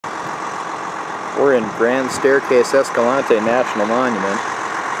We're in Grand Staircase Escalante National Monument.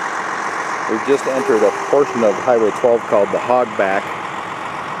 We've just entered a portion of Highway 12 called the Hogback.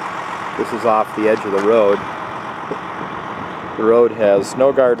 This is off the edge of the road. The road has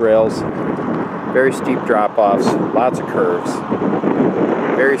no guardrails, very steep drop-offs, lots of curves,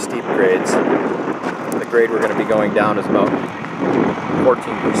 very steep grades. The grade we're going to be going down is about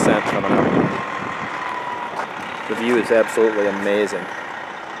 14% coming up. The view is absolutely amazing.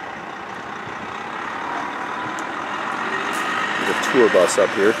 There's a tour bus up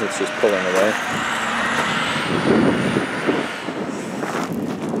here that's just pulling away.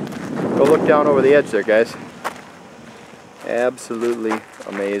 Go look down over the edge there, guys. Absolutely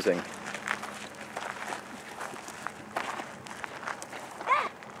amazing.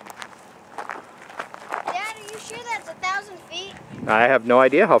 Dad, are you sure that's 1,000 feet? I have no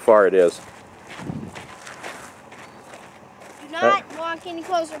idea how far it is. Do not walk any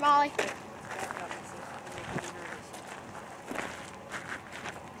closer, Molly.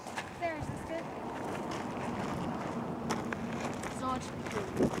 There, is this good? So much.